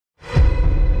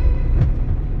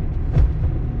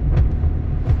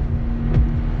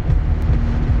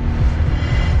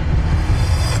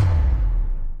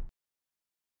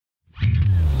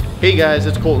Hey guys,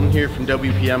 it's Colton here from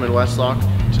WPM and Westlock.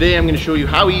 Today I'm going to show you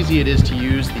how easy it is to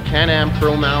use the Can-Am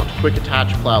Pearl Mount Quick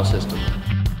Attach Plow System.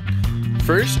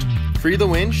 First, free the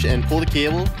winch and pull the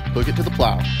cable, hook it to the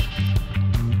plow.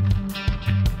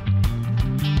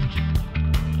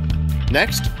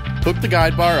 Next, hook the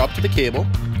guide bar up to the cable,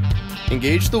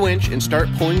 engage the winch and start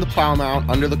pulling the plow mount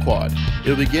under the quad. It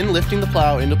will begin lifting the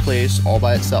plow into place all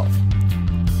by itself.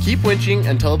 Keep winching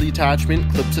until the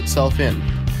attachment clips itself in.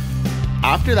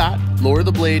 After that, lower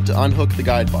the blade to unhook the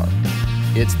guide bar.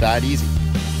 It's that easy.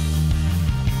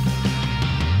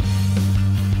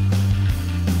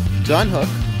 To unhook,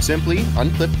 simply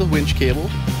unclip the winch cable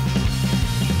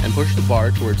and push the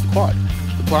bar towards the quad.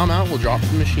 The plow mount will drop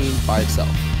the machine by itself.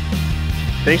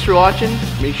 Thanks for watching.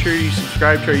 Make sure you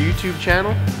subscribe to our YouTube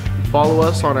channel and follow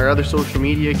us on our other social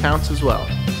media accounts as well.